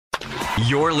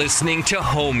You're listening to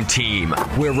Home Team,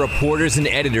 where reporters and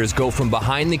editors go from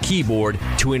behind the keyboard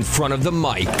to in front of the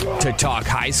mic to talk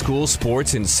high school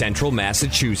sports in central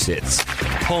Massachusetts.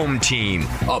 Home Team,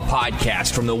 a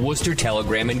podcast from the Worcester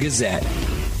Telegram and Gazette.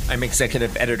 I'm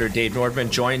Executive Editor Dave Nordman,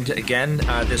 joined again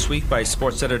this week by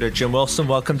Sports Editor Jim Wilson.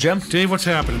 Welcome, Jim. Dave, what's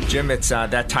happening? Jim, it's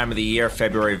that time of the year.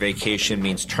 February vacation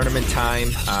means tournament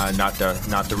time. Not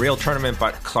the real tournament,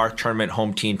 but Clark Tournament,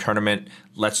 Home Team Tournament.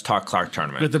 Let's talk Clark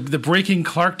Tournament. The breaking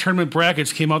Clark Tournament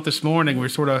brackets came out this morning. We're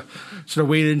sort of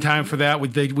waited in time for that.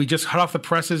 We just hot off the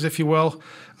presses, if you will.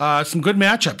 Some good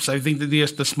matchups. I think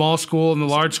the small school and the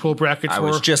large school brackets. I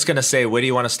was just going to say, where do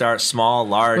you want to start? Small,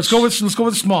 large? Let's go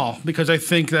with small, because I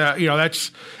think that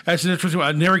that's an interesting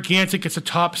one. Narragansett gets a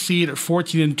top seed at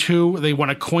 14-2. They won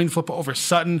a coin flip over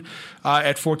Sutton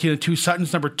at 14-2.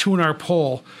 Sutton's number 2 in our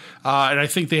poll. And I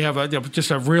think they have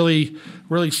just a really,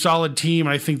 really solid team.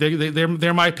 And I think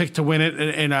they're my pick to win it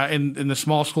in the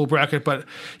small school bracket. But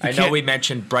I know we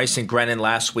mentioned Bryson Grennan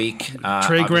last week.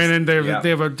 Trey Grennan. They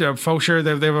have a Fosher. They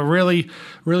have a really,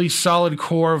 really solid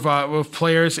core of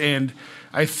players. And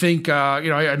I think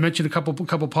I mentioned a couple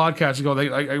podcasts ago.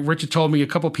 Richard told me a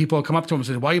couple people come up to him and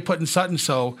said, "Why are you putting Sutton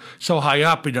so high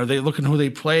up?" They look at who they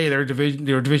play. They're a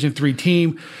Division III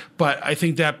team, but I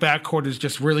think that backcourt is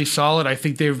just really solid. I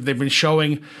think they've been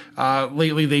showing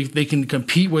lately they can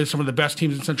compete with some of the best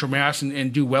teams in Central Mass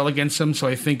and do well against them. So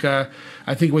I think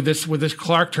with this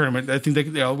Clark tournament, I think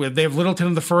they have Littleton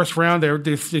in the first round.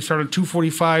 They started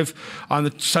 2:45 on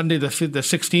the Sunday the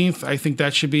 16th. I think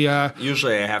that should be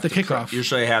usually I have the kickoff.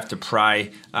 Usually I have to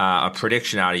pry a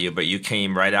prediction out of you, but you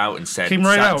came right out and said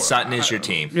Sutton is your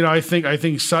team. I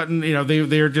think Sutton.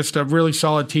 They're just a really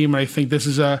solid team. I think this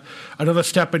is another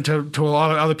step into a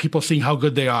lot of other people seeing how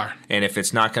good they are. And if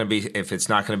it's not going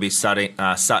to be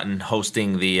Sutton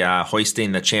hoisting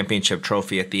the championship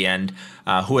trophy at the end,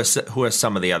 who are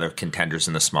some of the other contenders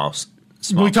in the small?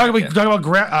 We talked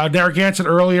about Narragansett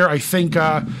earlier. I think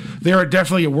they're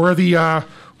definitely a worthy.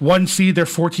 1 seed, they're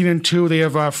 14-2. They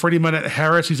have Freddie Manette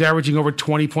Harris. He's averaging over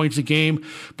 20 points a game.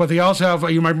 But they also have,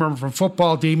 you might remember from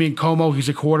football, Damian Como. He's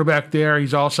a quarterback there.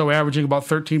 He's also averaging about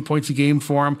 13 points a game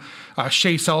for him.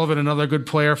 Shea Sullivan, another good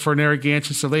player for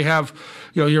Narragansett. So they have,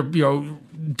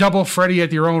 double Freddie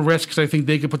at your own risk, because I think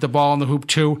they could put the ball in the hoop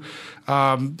too.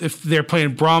 If they're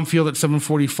playing Bromfield at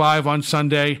 7:45 on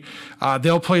Sunday,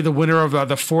 they'll play the winner of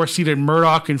the 4-seeded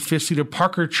Murdoch and 5th-seeded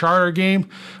Parker Charter game.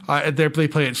 They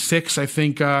play at 6. I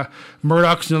think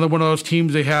Murdoch's another one of those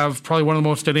teams. They have probably one of the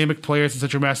most dynamic players in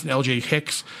Central Mass, and LJ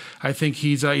Hicks. I think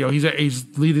he's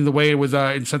leading the way with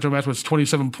in Central Mass with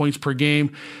 27 points per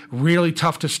game. Really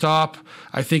tough to stop.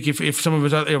 I think if some of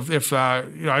his I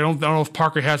don't know if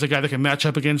Parker has a guy that can match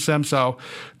up against them, so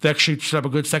that should have a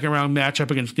good second round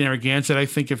matchup against Narragansett. I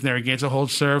think if Narragansett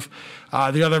holds serve,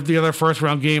 the other first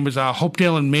round game is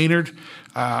Hopedale and Maynard.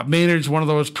 Maynard's one of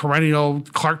those perennial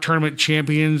Clark Tournament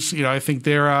champions. I think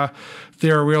they're a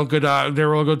real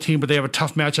good team, but they have a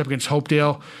tough matchup against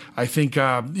Hopedale. I think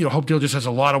Hopedale just has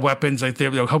a lot of weapons.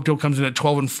 Hopedale comes in at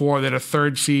 12-4. They're a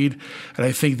 3rd seed, and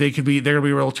I think they're going to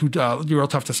be real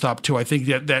tough to stop too. I think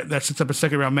that sets up a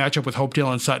second round matchup with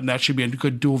Hopedale and Sutton. That should be a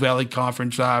good Dual Valley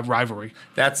Conference rivalry.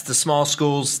 That's the small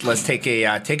schools. Let's take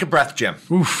a breath, Jim.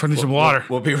 Oof, I need some water.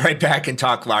 We'll be right back and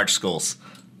talk large schools.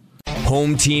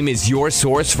 Home Team is your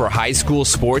source for high school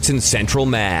sports in Central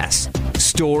Mass.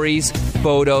 Stories,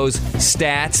 photos,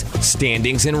 stats,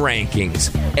 standings, and rankings.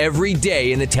 Every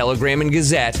day in the Telegram and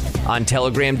Gazette, on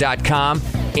Telegram.com,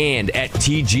 and at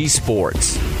TG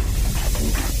Sports.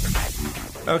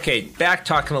 Okay, back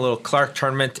talking a little Clark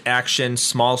Tournament action.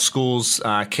 Small schools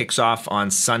kicks off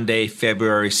on Sunday,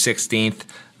 February 16th.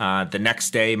 The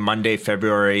next day, Monday,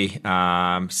 February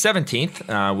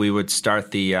 17th, we would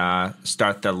start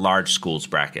the large schools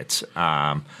brackets.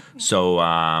 So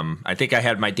I think I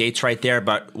had my dates right there,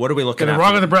 but what are we looking at?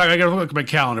 Wrong on the bracket. I got to look at my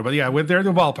calendar, but yeah, they're in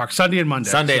the ballpark. Sunday and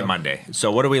Monday. And Monday.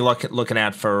 So what are we looking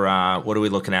at for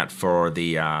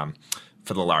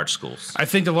the large schools? I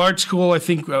think the large school,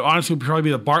 honestly, would probably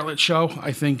be the Bartlett show.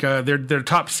 I think their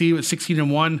top seed was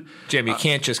 16-1. Jim, you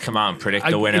can't just come out and predict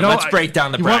the winner. Let's break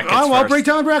down the brackets first. I'll break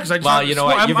down the brackets.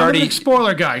 I'm a big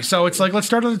spoiler guy, so it's like, let's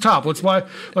start at the top. Let's talk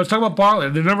about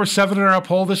Bartlett. They're number 7 in our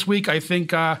poll this week. I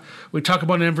think we talk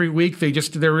about it every week.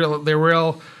 They're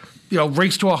real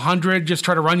race to 100, just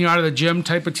try to run you out of the gym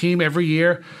type of team every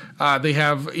year. They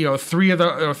have three of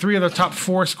the top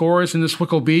 4 scorers in this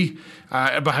Wickle B,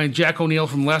 behind Jack O'Neill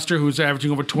from Leicester, who's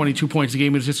averaging over 22 points a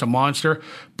game. Is just a monster.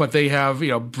 But they have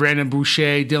Brandon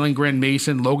Boucher, Dylan Grand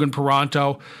Mason, Logan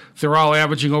Peranto. They're all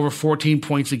averaging over 14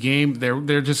 points a game.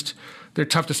 they're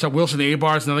tough to stop. Wilson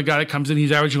Abar is another guy that comes in.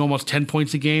 He's averaging almost 10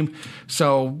 points a game.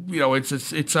 So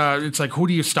it's like, who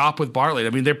do you stop with Bartlett? I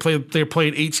mean, they're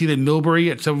playing 8 seed in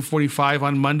Millbury at 7:45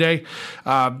 on Monday.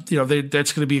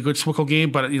 That's going to be a good Swickle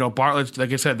game. But Bartlett,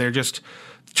 like I said, they're just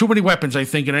too many weapons, I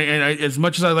think. And as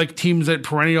much as I like teams that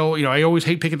perennial, I always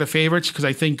hate picking the favorites because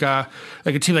I think like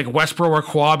a team like Westboro or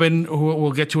Quabbin, who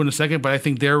we'll get to in a second, but I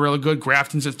think they're really good.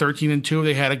 Grafton's at 13-2.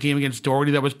 They had a game against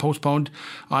Doherty that was postponed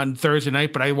on Thursday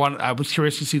night, but I was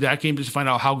curious to see that game just to find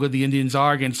out how good the Indians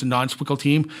are against a non-Swickle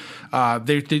team.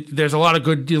 There's a lot of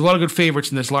good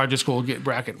favorites in this larger school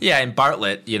bracket. Yeah, and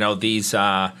Bartlett,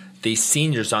 these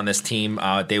seniors on this team,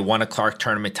 they won a Clark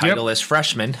tournament title as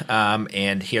freshmen,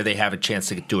 and here they have a chance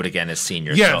to do it again as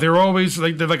seniors. Yeah, they're always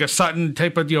they're like a Sutton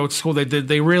type of school. The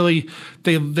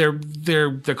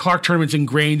Clark tournament's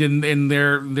ingrained in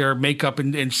their makeup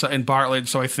in Bartlett.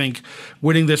 So I think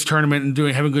winning this tournament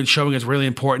and having good showing is really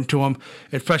important to them,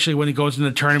 especially when he goes into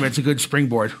the tournament. It's a good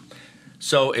springboard.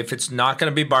 So if it's not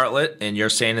going to be Bartlett, and you're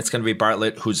saying it's going to be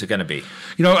Bartlett, who's it going to be?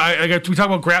 Let's talk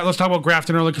about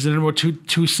Grafton earlier because they're number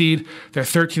two seed. They're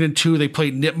 13-2. They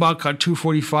played Nipmuc on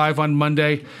 2:45 on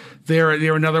Monday. They're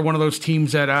another one of those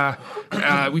teams that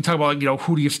we talk about.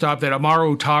 Who do you stop? That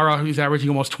Amaro Utara, he's averaging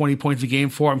almost 20 points a game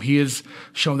for him. He has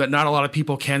shown that not a lot of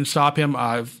people can stop him.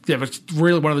 They have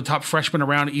really one of the top freshmen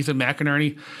around, Ethan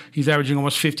McInerney. He's averaging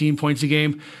almost 15 points a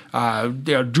game.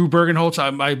 Drew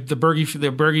Bergenholtz, the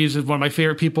Bergies is one of my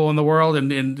favorite people in the world,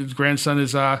 and his grandson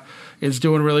is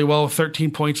doing really well with 13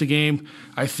 points a game.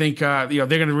 I think they're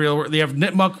going to they have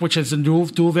Nipmuc, which is a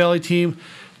dual Valley team.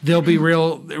 They'll be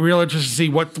real interested to see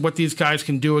what these guys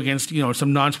can do against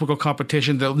some non-Swickle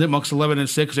competition. The Nipmuc's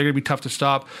 11-6. They're going to be tough to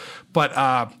stop, but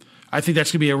I think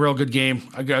that's going to be a real good game.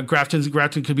 Grafton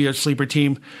could be a sleeper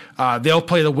team. They'll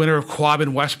play the winner of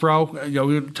Quabbin Westboro.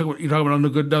 You're talking about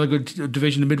another good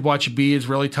division. The Midwatch B is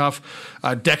really tough.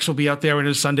 Dex will be out there in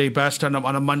his Sunday best on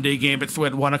a Monday game at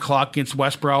 1:00 against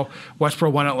Westboro.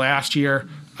 Westboro won it last year.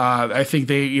 I think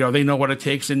they know what it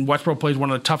takes, and Westboro plays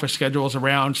one of the toughest schedules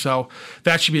around, so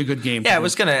that should be a good game. Yeah,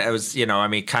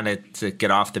 kind of to get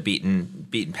off the beaten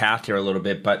path here a little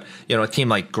bit, but a team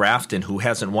like Grafton, who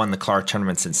hasn't won the Clark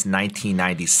tournament since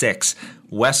 1996,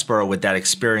 Westboro with that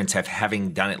experience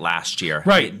having done it last year,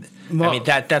 right?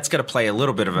 That's going to play a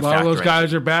little bit of a factor. A lot of those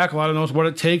guys are back. A lot of knows what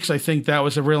it takes. I think that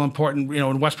was a real important,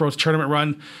 in Westboro's tournament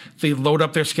run, they load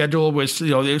up their schedule with,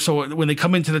 so when they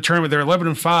come into the tournament, they're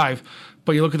 11-5.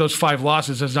 But you look at those 5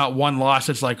 losses, there's not one loss.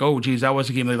 It's like, oh, geez, that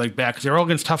was a game they like back because they're all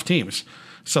against tough teams.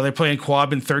 So they're playing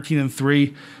Quabbin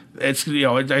 13-3. It's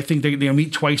I think they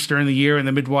meet twice during the year in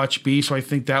the Midwatch B. So I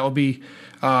think that will be.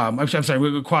 I'm sorry,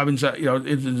 Quabbin's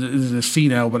is a C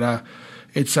now, but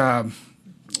it'll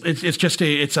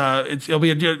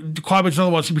be Quabbin's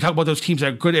another one. So we talk about those teams that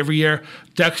are good every year.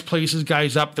 Dex places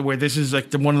guys up where this is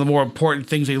like one of the more important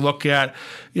things they look at.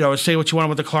 Say what you want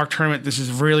about the Clark tournament. This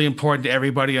is really important to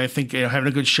everybody. I think having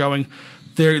a good showing.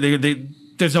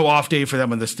 There's no off day for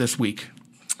them in this week.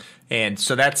 And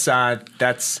so that's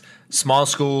small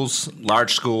schools,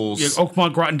 large schools. Yeah,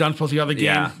 Oakmont, Groton, Dunstable, the other game.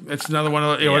 Yeah. It's another one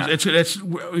of It's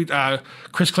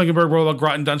Chris Klingenberg wrote about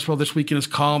Groton, Dunstable this week in his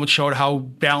column. It showed how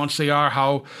balanced they are,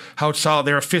 how solid.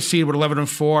 They're a 5th seed with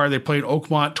 11-4. They played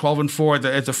Oakmont 12-4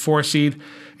 as a 4 seed.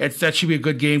 That should be a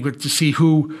good game to see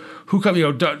who comes.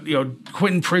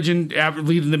 Quentin Pridgeon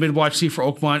leading the Midwatch C for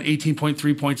Oakmont,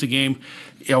 18.3 points a game.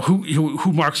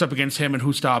 Who marks up against him and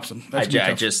who stops him. I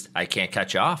can't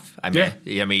cut you off.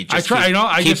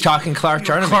 Keep talking Clark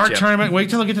tournament. Tournament.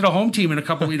 Wait till I get to the home team in a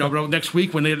couple. Next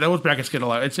week when those brackets get a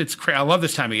lot. It's crazy. I love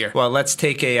this time of year. Well, let's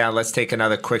take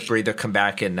another quick breather. Come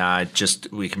back and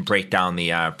we can break down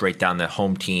the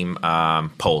home team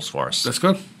polls for us. That's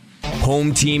good.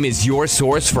 Home Team is your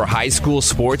source for high school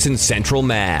sports in Central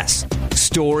Mass.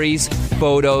 Stories,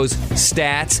 photos,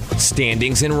 stats,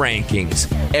 standings, and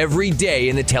rankings. Every day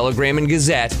in the Telegram and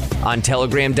Gazette, on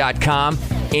telegram.com,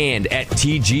 and at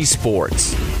TG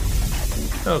Sports.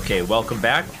 Okay, welcome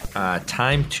back.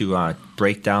 Time to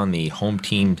break down the Home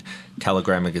Team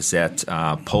Telegram and Gazette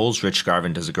polls. Rich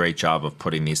Garvin does a great job of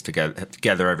putting these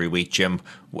together every week. Jim,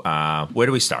 where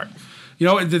do we start?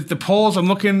 The polls, I'm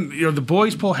looking, the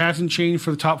boys' poll hasn't changed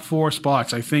for the top 4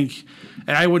 spots, I think,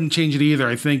 and I wouldn't change it either.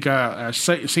 I think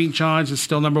St. John's is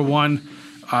still number 1.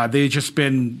 They've just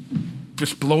been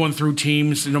blowing through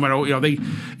teams, no matter,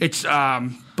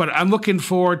 but I'm looking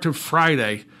forward to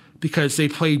Friday because they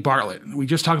played Bartlett. We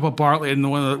just talked about Bartlett in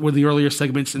one of the earlier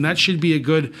segments, and that should be a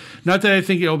good, not that I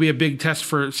think it'll be a big test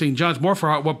for St. John's, more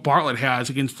for what Bartlett has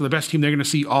against the best team they're going to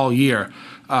see all year.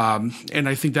 And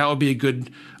I think that will be a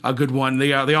good one.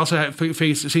 They also have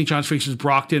St. John's faces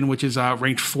Brockton, which is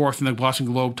ranked 4th in the Boston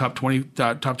Globe top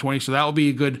 20. So that will be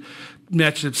a good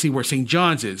match to see where St.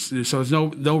 John's is. So there's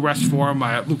no rest for him.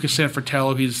 Lucas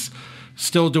Sanfratello, he's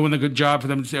still doing a good job for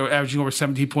them, averaging over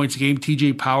 17 points a game.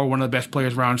 TJ Power, one of the best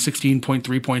players around,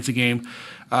 16.3 points a game.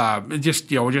 Just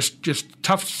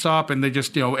tough to stop, and they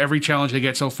just every challenge they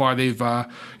get so far, they've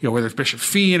whether it's Bishop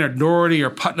Fien or Doherty or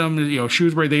Putnam,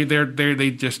 Shrewsbury,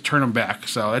 they just turn them back.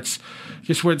 So that's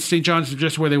just where St. John's is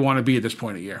just where they want to be at this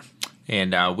point of year.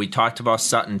 And we talked about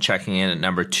Sutton checking in at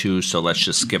number 2, so let's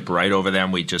just skip right over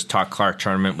them. We just talked Clark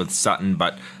tournament with Sutton,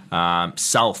 but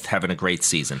South having a great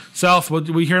season. South,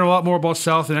 we hear a lot more about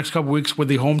South the next couple of weeks when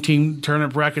the home team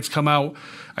tournament brackets come out.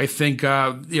 I think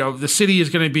the city is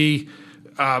going to be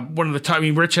one of the top. I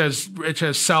mean, Rich has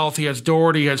South, he has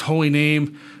Doherty, he has Holy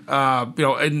Name,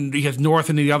 and he has North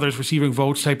and the others receiving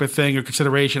votes type of thing or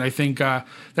consideration. I think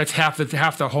that's half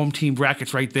the home team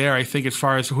brackets right there. I think as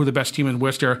far as who the best team in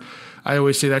Worcester, I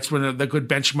always say that's when the good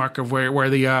benchmark of where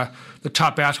the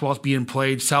top basketball is being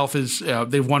played. South is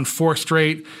they've won 4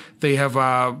 straight. They have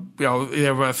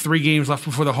 3 games left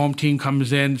before the home team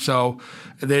comes in. So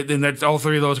then that's all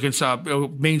 3 of those against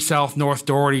Maine, South, North,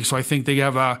 Doherty. So I think they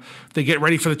get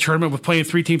ready for the tournament with playing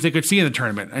 3 teams they could see in the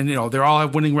tournament, and they all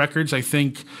have winning records. I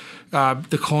think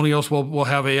the Colonials will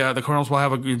have a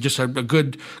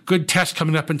good test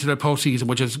coming up into the postseason,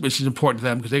 which is important to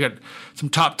them because they got some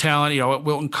top talent.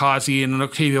 Wilton Causey and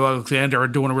Octavio Alexander are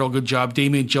doing a real good job.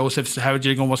 Damian Joseph's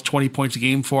averaging almost 20 points a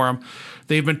game for them.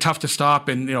 They've been tough to stop,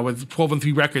 and with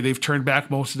 12-3 record, they've turned back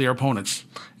most of their opponents.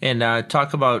 And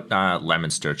talk about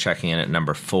Leominster checking in at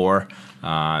number 4.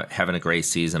 Having a great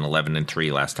season,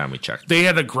 11-3 last time we checked. They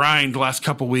had a grind the last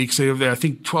couple of weeks. I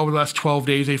think the last 12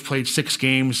 days they've played 6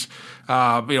 games.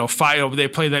 5. They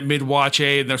played that mid-watch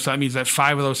A, and so that means that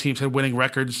 5 of those teams had winning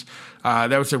records.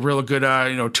 That was a real good. 2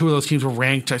 of those teams were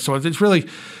ranked. So it's really,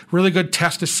 really good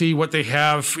test to see what they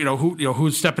have.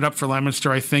 Who's stepping up for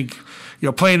Leominster. I think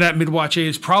playing that mid-watch A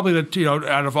is probably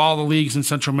out of all the leagues in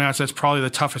Central Mass, that's probably the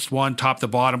toughest one, top to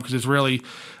bottom, because it's really.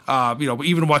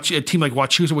 Even a team like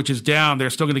Wachusett, which is down, they're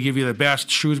still going to give you the best.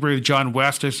 Shrewsbury, John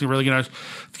West is really going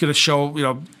to show,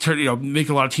 make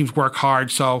a lot of teams work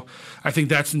hard. So I think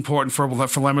that's important for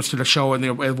Leominster to show.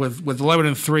 And with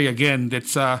 11-3, again,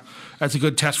 that's a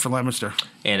good test for Leominster.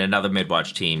 And another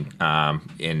mid-watch team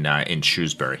in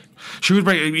Shrewsbury.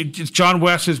 Shrewsbury, John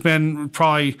West has been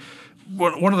probably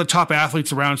one of the top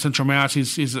athletes around Central Mass.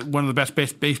 He's one of the best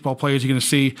baseball players you're going to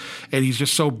see, and he's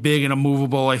just so big and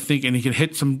immovable, I think, and he can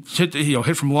hit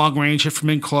from long range, hit from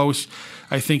in close.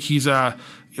 I think he's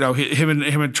him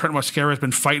and Trent Mascara has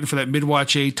been fighting for that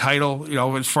mid-watch A title.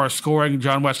 As far as scoring,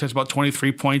 John West has about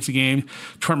 23 points a game.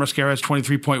 Trent Mascara has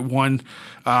 23.1.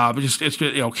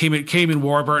 Came in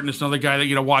Warburton is another guy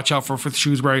that watch out for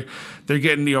Shrewsbury. They're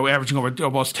getting averaging over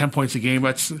almost 10 points a game.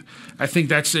 I think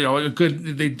that's a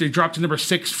good. They dropped to number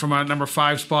 6 from a number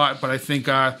 5 spot, but I think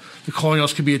the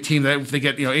Colonials could be a team that if they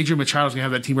get Adrian Machado's gonna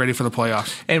have that team ready for the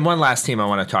playoffs. And one last team I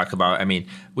want to talk about. I mean,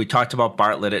 we talked about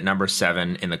Bartlett at number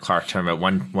 7 in the Clark tournament.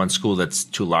 One school that's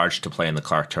too large to play in the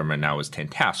Clark tournament now is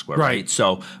Tantascwa, right?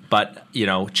 So, but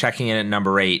checking in at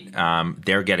number 8,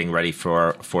 they're getting ready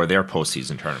for their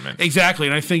postseason tournament. Exactly,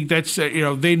 and I think that's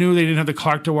they knew they didn't have the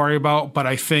Clark to worry about, but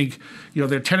I think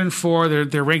they're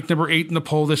 10-4. They're ranked number 8 in the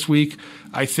poll this week.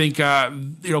 I think a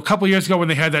couple of years ago when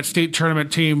they had that state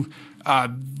tournament team,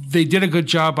 they did a good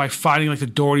job by fighting like the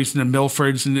Dohertys and the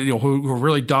Milfords and who were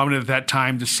really dominant at that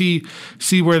time to see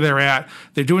where they're at.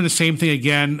 They're doing the same thing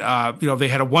again. They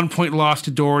had a 1-point loss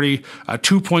to Doherty, a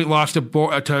 2-point loss to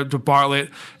Bartlett,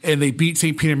 and they beat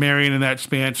St. Peter Marion in that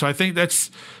span. So I think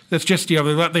that's just they have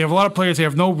a lot of players. They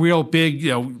have no real big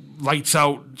lights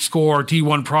out score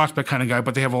D1 prospect kind of guy,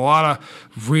 but they have a lot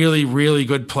of really, really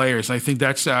good players. And I think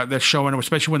that's showing,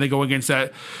 especially when they go against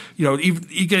that.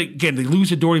 Again, they lose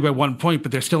to Doherty by 1 point,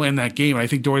 but they're still in that game. And I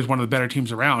think Doherty's one of the better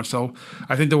teams around. So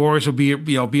I think the Warriors will be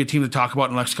a team to talk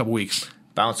about in the next couple weeks.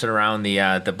 Bouncing around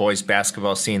the boys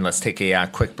basketball scene. Let's take a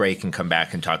quick break and come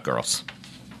back and talk girls.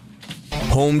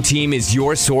 Hometeam is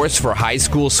your source for high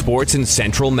school sports in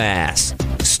Central Mass.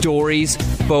 Stories,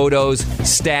 photos,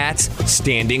 stats,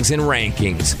 standings, and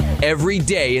rankings. Every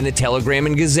day in the Telegram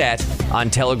and Gazette, on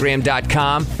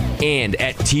telegram.com, and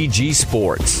at TG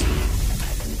Sports.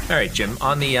 All right, Jim.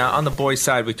 On the boys'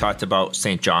 side, we talked about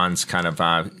St. John's kind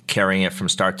of carrying it from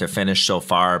start to finish so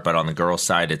far, but on the girls'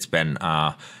 side, it's been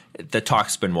the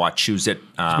talk's been Wachusett.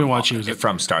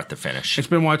 From start to finish. It's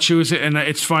been Wachusett, and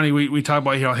it's funny we talk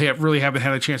about they really haven't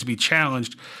had a chance to be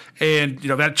challenged, and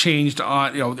that changed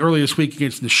on early this week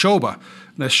against Neshoba.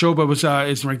 Neshoba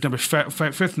is ranked number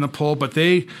fifth in the poll, but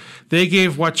they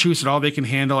gave Wachusett all they can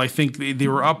handle. I think they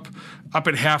were up at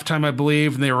halftime, I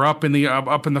believe, and they were up in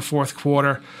the fourth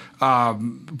quarter.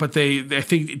 But I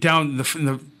think down in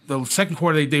the second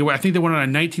quarter, I think they went on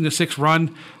a 19-6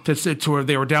 run to where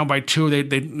they were down by 2.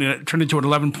 They turned into an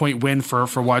 11-point win for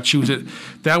Wachusett.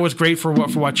 That was great for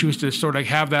Wachusett to sort of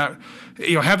have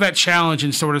that challenge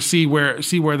and sort of see where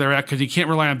they're at, because you can't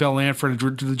rely on Bell Lanford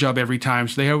to do the job every time.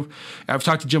 So I've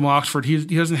talked to Jim Oxford. He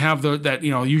doesn't have that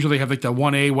usually have like the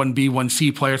 1A, 1B,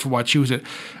 1C players for Wachusett.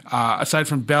 Aside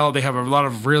from Bell, they have a lot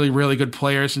of really, really good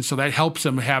players, and so that helps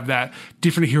them have that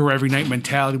different hero every night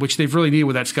mentality, which they've really needed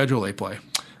with that schedule they play.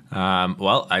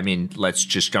 Well, I mean, let's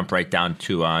just jump right down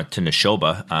to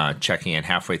Neshoba, checking in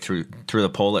halfway through the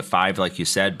poll at 5, like you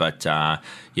said, but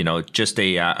just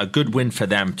a good win for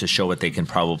them to show what they can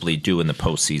probably do in the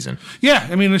postseason. Yeah,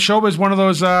 I mean, Neshoba is one of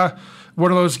those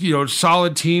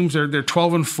solid teams. They're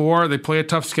 12-4. They play a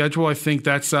tough schedule. I think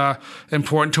that's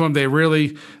important to them. They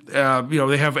really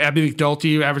they have Abby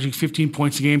McDulty averaging 15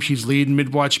 points a game. She's leading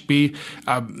Midwatch B.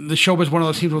 Neshoba is one of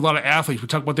those teams with a lot of athletes. We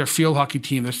talk about their field hockey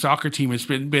team. Their soccer team has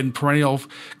been perennial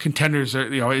contenders.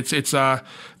 Their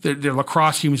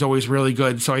lacrosse team is always really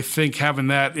good. So I think having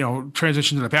that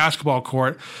transition to the basketball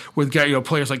court with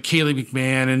players like Kaylee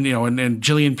McMahon and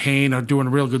Jillian Payne are doing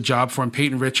a real good job for him.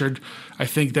 Peyton Richard. I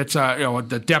think that's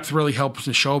the depth really helps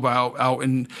Neshoba out,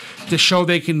 and to show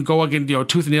they can go again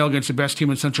tooth and nail against the best team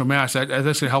in Central Mass. That's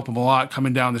going to help them a lot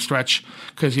coming down the stretch,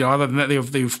 because other than that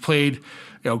they've played.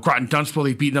 Groton Dunstable,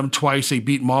 they've beaten them twice. They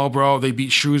beat Marlborough. They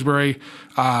beat Shrewsbury.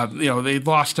 They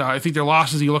lost. I think their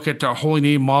losses. You look at Holy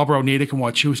Name, Marlborough, Natick, and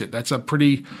Wachusett. That's a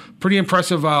pretty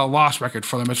impressive loss record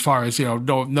for them as far as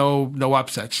no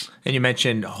upsets. And you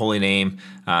mentioned Holy Name,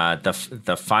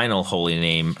 the final Holy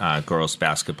Name girls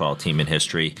basketball team in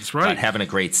history. That's right. Having a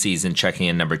great season, checking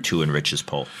in number 2 in Rich's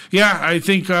poll. Yeah, I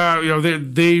think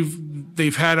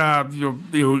they've had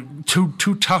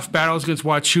two tough battles against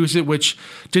Wachusett, which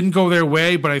didn't go their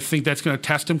way, but I think that's going to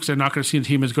test them, because they're not going to see a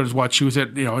team as good as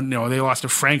Wachusett. They lost to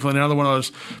Franklin, another one of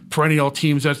those perennial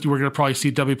teams that we're going to probably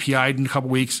see WPI in a couple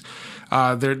weeks.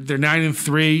 They're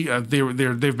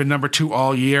 9-3. They've been number 2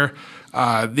 all year.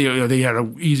 They had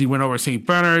an easy win over St.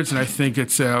 Bernard's, and I think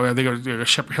it's they got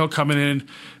Shepherd Hill coming in.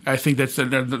 I think that's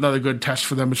another good test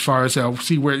for them as far as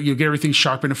see where you get everything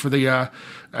sharpened for the.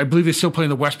 I believe they still play in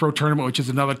the Westboro tournament, which is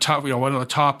another top, one of the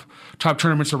top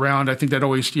tournaments around. I think that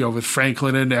always, with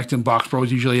Franklin and Acton, Boxborough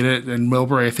is usually in it, and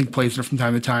Millbury I think plays in it from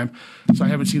time to time. So I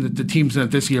haven't seen the teams in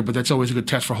it this year, but that's always a good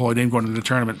test for Holy Name going into the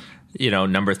tournament.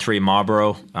 Number 3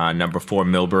 Marlborough, number 4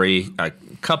 Millbury, a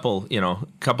couple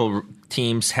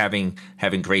teams having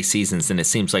great seasons, and it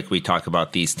seems like we talk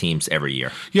about these teams every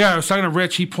year. Yeah, I was talking to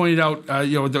Rich. He pointed out,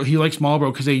 that he likes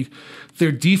Marlborough because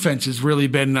their defense has really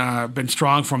been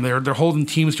strong from there. They're holding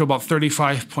teams to about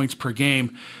 35 points per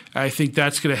game. I think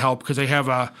that's going to help, because they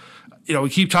have we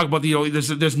keep talking about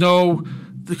there's no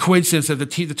coincidence that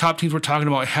the top teams we're talking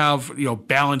about have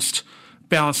balanced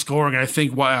scoring. And I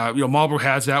think Marlborough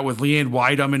has that with Leanne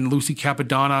Wydum and Lucy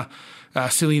Capadonna.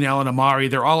 Celine Allen Amari,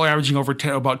 they're all averaging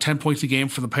about 10 points a game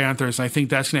for the Panthers, and I think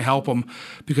that's going to help them,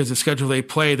 because the schedule they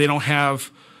play, they don't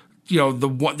have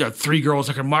the 3 girls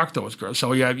that can mark those girls.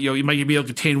 So you might be able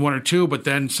to contain 1 or 2, but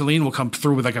then Celine will come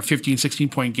through with like a 15, 16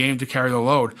 point game to carry the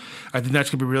load. I think that's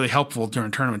going to be really helpful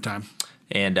during tournament time.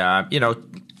 And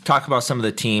talk about some of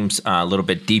the teams a little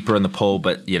bit deeper in the poll,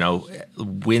 but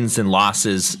wins and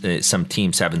losses. Some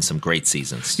teams having some great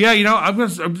seasons. Yeah,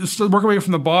 I'm still working away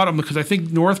from the bottom, because I think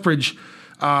Northbridge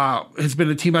has been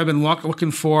a team I've been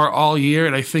looking for all year,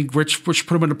 and I think Rich put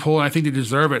them in the poll, and I think they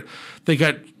deserve it. They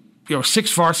got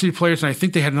 6 varsity players, and I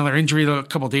think they had another injury a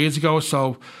couple of days ago,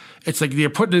 so. It's like they're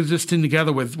putting this thing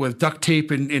together with duct tape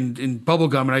and bubble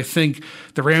gum, and I think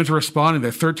the Rams are responding.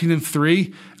 They're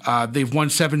 13-3. They've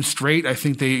won 7 straight. I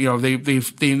think they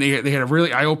had a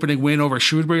really eye-opening win over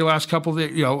Shrewsbury last couple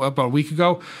of about a week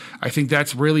ago. I think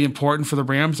that's really important for the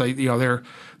Rams.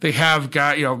 They have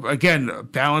got again a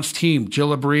balanced team: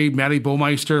 Jill Labrie, Maddie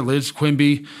Bowmeister, Liz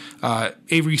Quimby,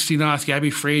 Avery Stenos,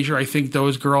 Gabby Frazier. I think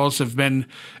those girls have been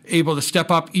able to step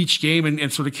up each game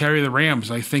and sort of carry the Rams.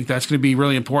 I think that's going to be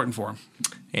really important for them.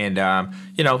 And,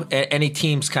 any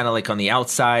teams kind of like on the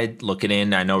outside looking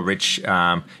in, I know Rich,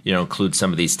 includes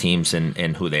some of these teams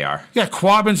and who they are. Yeah,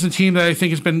 Quabbin's the team that I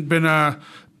think has been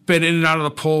in and out of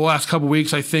the poll the last couple of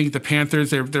weeks. I think the Panthers,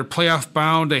 they're playoff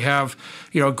bound. They have,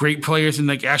 great players in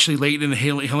like Ashley Layton and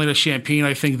Helena Champagne.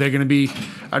 I think they're going to be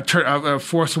a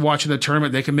force to watch in the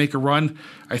tournament. They can make a run.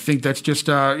 I think that's just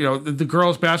the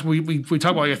girls basketball. We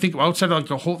talk about. I think outside of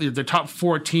like the top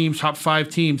 4 teams, top 5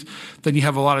 teams, then you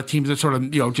have a lot of teams that sort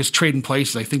of just trading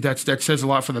places. I think that says a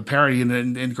lot for the parity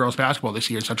in girls basketball this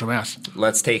year in Central Mass.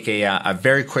 Let's take a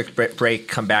very quick break.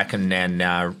 Come back and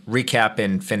recap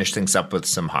and finish things up with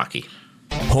some hockey.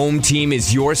 Home Team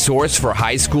is your source for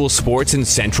high school sports in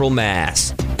Central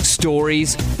Mass.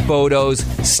 Stories, photos,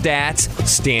 stats,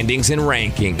 standings, and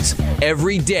rankings.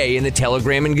 Every day in the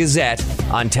Telegram and Gazette,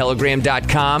 on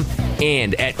telegram.com,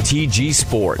 and at TG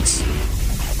Sports.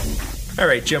 All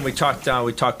right, Jim, we talked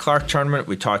Clark tournament,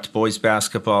 we talked boys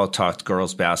basketball, talked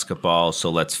girls basketball, so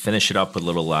let's finish it up with a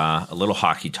little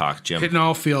hockey talk, Jim. Hitting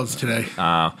all fields today.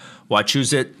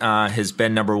 Wachusett has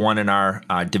been number 1 in our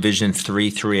Division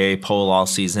 3A poll all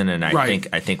season, and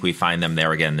I think we find them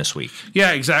there again this week.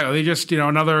 Yeah, exactly. They just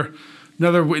another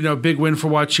big win for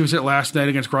Wachusett last night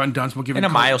against Groton Dunstable, and a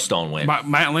milestone win.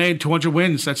 Land 200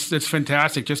 wins. That's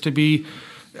fantastic. Just to be,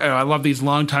 I love these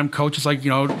longtime coaches like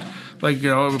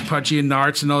Pudgy and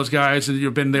Nartz and those guys, and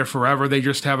you've been there forever. They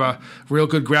just have a real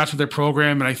good grasp of their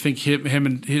program, and I think him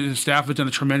and his staff have done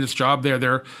a tremendous job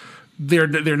there.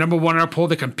 They're number 1 in our poll.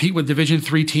 They compete with Division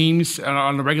 3 teams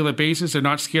on a regular basis. They're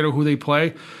not scared of who they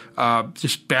play.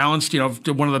 Just balanced,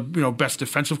 one of the best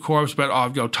defensive corps,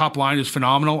 but top line is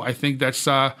phenomenal. I think that's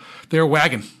they're a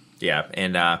wagon. Yeah,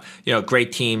 and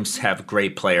great teams have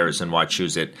great players in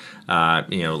Wachusett.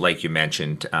 Like you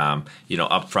mentioned,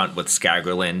 up front with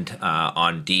Skagerland,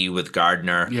 on D with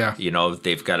Gardner. Yeah.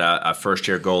 They've got a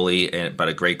first-year goalie, but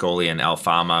a great goalie in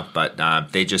Alfama.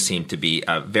 But they just seem to be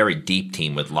a very deep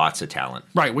team with lots of talent.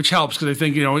 Right, which helps because I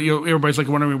think everybody's like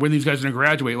wondering when these guys are going to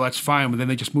graduate. Well, that's fine, but then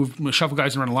they just shuffle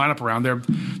guys around the lineup around.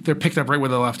 They're picked up right where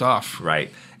they left off.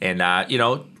 Right, and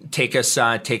take us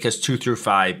 2 through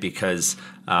 5 because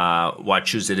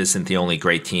Wachusett isn't the only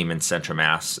great team in Central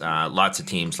Mass. Lots of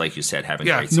teams, like you said, having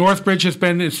great seasons. Northbridge has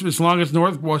been, as long as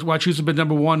Wachusett has been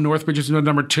number 1, Northbridge has been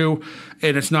number 2,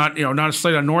 and it's not a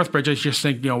slight on Northbridge. I just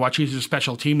think Wachusett is a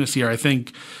special team this year. I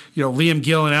think Liam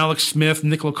Gill and Alex Smith,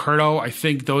 Nick Curto, I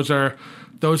think those are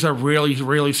really,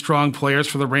 really strong players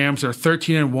for the Rams. They're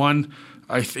 13-1.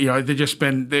 They've just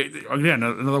been again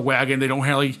another wagon. They don't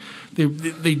really they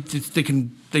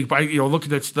can look at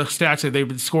the stats. They've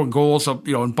been scoring goals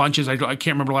in bunches. I can't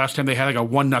remember the last time they had like a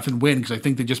 1-0 win because I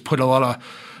think they just put a lot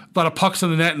of pucks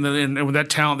in the net and with that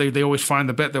talent they always find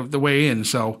the way in.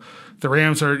 So the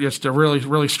Rams are just a really,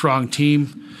 really strong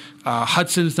team.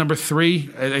 Hudson's number 3.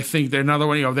 I think they're another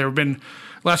one. They've been.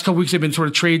 Last couple weeks they've been sort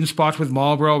of trading spots with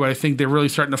Marlboro, but I think they're really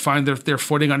starting to find their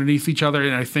footing underneath each other.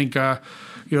 And I think the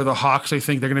Hawks, I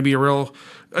think they're going to be a real.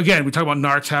 Again, we talk about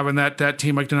Nartz having that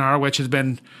team. Mike Donarowicz has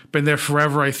been there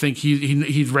forever. I think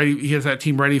he's ready. He has that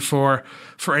team ready for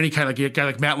any kind of guy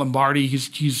like Matt Lombardi.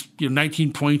 He's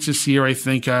 19 points this year. I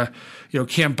think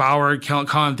Cam Bauer, Colin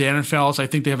Dannenfels. I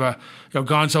think they have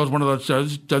Gonzo is one of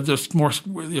the more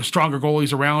stronger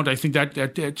goalies around. I think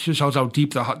that just shows how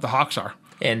deep the Hawks are.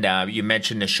 And you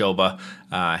mentioned Neshoba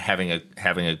having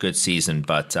a good season,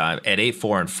 but at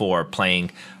 8-4-4,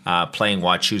 playing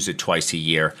Wachusett twice a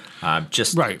year,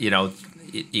 right.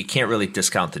 You can't really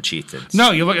discount the Chieftains.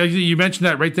 No, you mentioned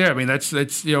that right there. I mean, that's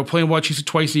playing Wachusett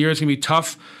twice a year is going to be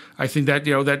tough. I think that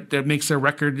that makes their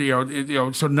record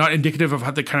so not indicative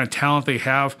of the kind of talent they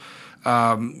have.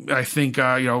 I think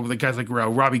the guys like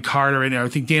Robbie Carter and I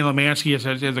think Dan Lemansky has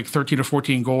like 13 or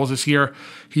 14 goals this year.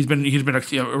 He's been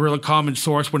a really common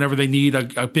source whenever they need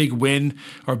a big win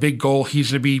or a big goal.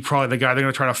 He's going to be probably the guy they're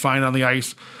going to try to find on the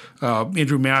ice.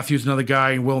 Andrew Matthews, another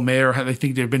guy, and Will Mayer. I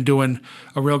think they've been doing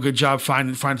a real good job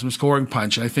finding some scoring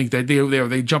punch. And I think that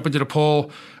they jump into the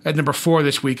poll at number 4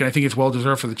 this week, and I think it's well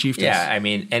deserved for the Chieftains. Yeah, I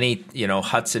mean,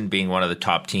 Hudson being one of the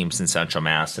top teams in Central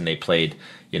Mass, and they played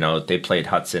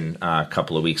Hudson a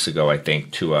couple of weeks ago, I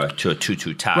think, to a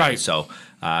 2-2 tie. Right. So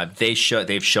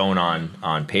they've shown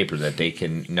on paper that they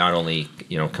can not only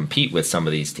compete with some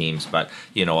of these teams, but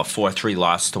a 4-3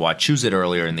 loss to Wachusett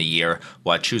earlier in the year.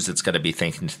 Wachusett's got to be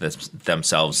thinking to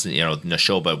themselves,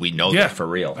 Neshoba, we know that for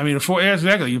real. I mean,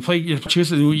 exactly. You play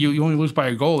Wachusett, you only lose by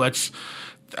a goal.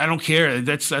 I don't care.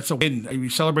 That's a win. You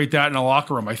celebrate that in a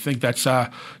locker room. I think that's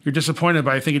you're disappointed,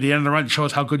 but I think at the end of the run, it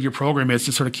shows how good your program is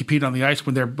to sort of compete on the ice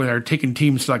when they're taking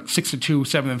teams like 6-2,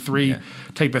 7-3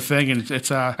 type of thing. And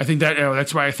it's I think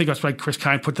that's why Chris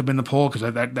Kine put them in the poll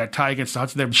because that tie against the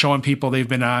Hudson, they've been showing people they've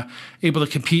been able to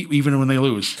compete even when they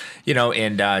lose.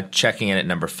 And checking in at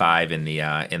number 5 in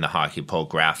the hockey poll,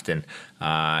 Grafton.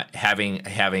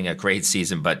 Having a great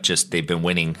season, but just they've been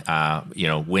winning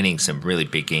some really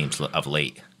big games of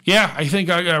late. Yeah, I think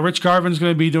Rich Garvin's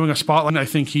going to be doing a spotlight. I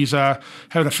think he's having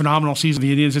a phenomenal season.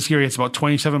 The Indians this year, he has about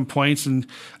 27 points, and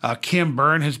Cam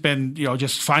Byrne has been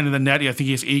just finding the net. I think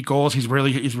he has 8 goals. He's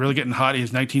really getting hot. He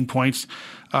has 19 points.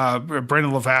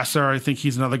 Brandon Lavasser, I think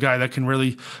he's another guy that can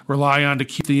really rely on to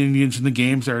keep the Indians in the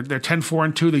games. They're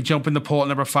 10-4-2. They jump in the poll at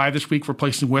number 5 this week,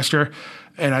 replacing Worcester.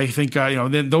 And I think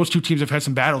then those two teams have had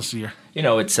some battles this year.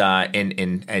 It's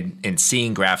in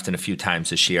seeing Grafton a few times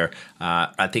this year.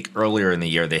 I think earlier in the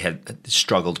year they had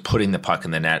struggled putting the puck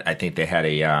in the net. I think they had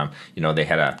a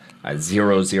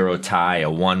 0-0 tie, a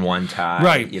 1-1 tie.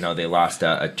 Right. They lost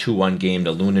a 2-1 game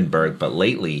to Lunenburg, but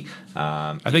lately,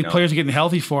 I think players are getting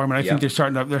healthy for him, and I think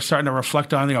they're starting to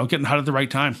reflect on getting hot at the right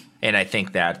time. And I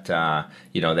think that that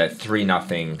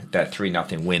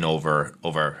 3-0 win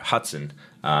over Hudson.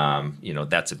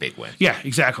 That's a big win. Yeah,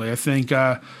 exactly. I think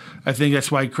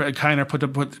that's why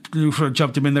Kiner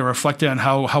jumped him in there, reflected on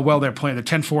how well they're playing. They're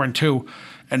 10-4-2,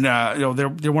 and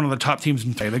they're one of the top teams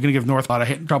in play. They're going to give North a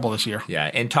lot of trouble this year. Yeah,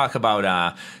 and talk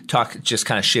just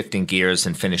kind of shifting gears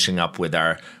and finishing up with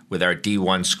our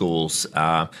D1 schools.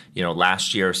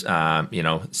 Last year,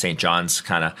 St. John's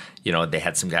kind of, they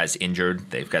had some guys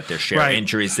injured. They've got their share of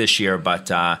injuries this year,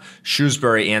 but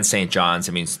Shrewsbury and St. John's,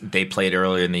 they played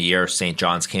earlier in the year. St.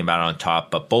 John's came out on top,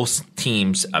 but both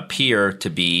teams appear to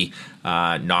be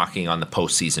knocking on the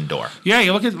postseason door. Yeah,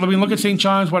 look at St.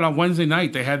 John's. On Wednesday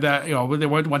night they had that. They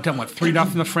went down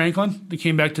 3-0 to Franklin. They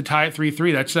came back to tie at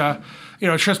 3-3. That's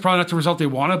it's just probably not the result they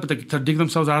wanted, but to dig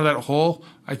themselves out of that hole,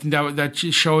 I think that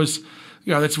just shows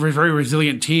that's a very, very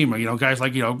resilient team. Guys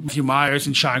like Matthew Myers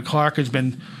and Sean Clark has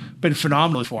been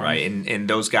phenomenal for them. Right, and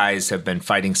those guys have been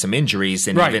fighting some injuries,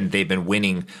 and even they've been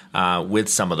winning with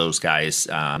some of those guys,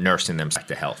 nursing them back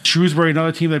to health. Shrewsbury,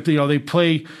 another team that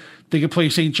they can play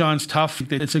St. John's tough.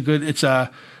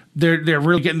 They're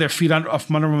really getting their feet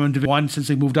off under them in Division 1 since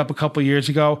they moved up a couple of years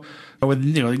ago. With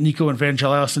Nico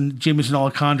Evangelos and Jameson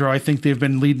Alejandro, I think they've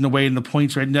been leading the way in the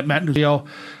points. Right, Matt Nuzio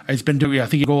has been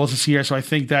doing goals this year, so I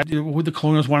think that what the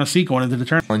Colonials want to see going into the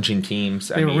tournament. Challenging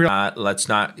teams. Let's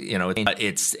not.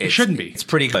 It shouldn't be. It's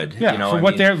pretty good.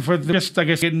 Yeah, for just I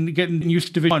guess getting used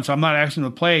to Division 1. So I'm not asking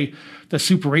them to play the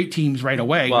Super 8 teams right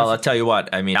away. Well, I'll tell you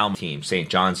what. Alma team, St.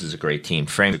 John's is a great team.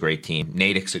 Frank's a great team.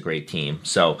 Natick's a great team.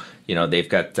 So they've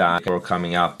got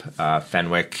coming up,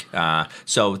 Fenwick.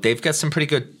 So they've got some pretty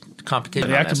good competition.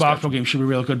 The active boxball game should be a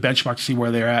real good benchmark to see where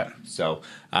they're at. So,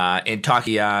 in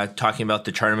talking about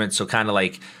the tournament, so kind of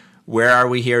like where are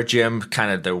we here, Jim?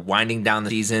 Kind of the winding down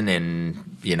the season,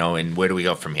 and and where do we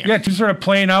go from here? Yeah, teams sort of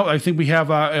playing out. I think we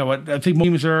have. I think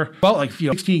teams are about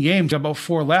 16 games, about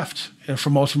 4 left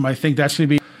for most of them. I think that's going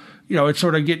to be, it's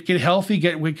sort of get healthy,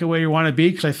 get where you want to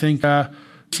be, because I think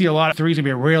see a lot of threes going to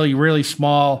be a really, really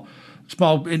small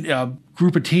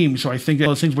group of teams. So I think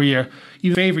those things where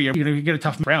you favor you get a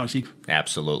tough round.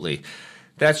 Absolutely.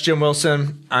 That's Jim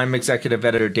Wilson. I'm executive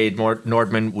editor Dave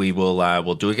Nordman.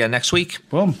 We'll do it again next week.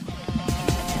 Boom.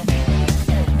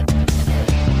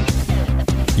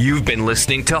 You've been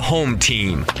listening to Home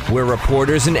Team, where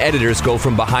reporters and editors go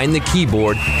from behind the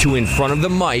keyboard to in front of the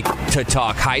mic to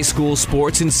talk high school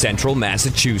sports in central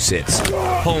Massachusetts.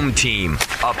 Home Team,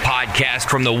 a podcast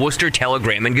from the Worcester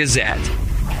Telegram and Gazette.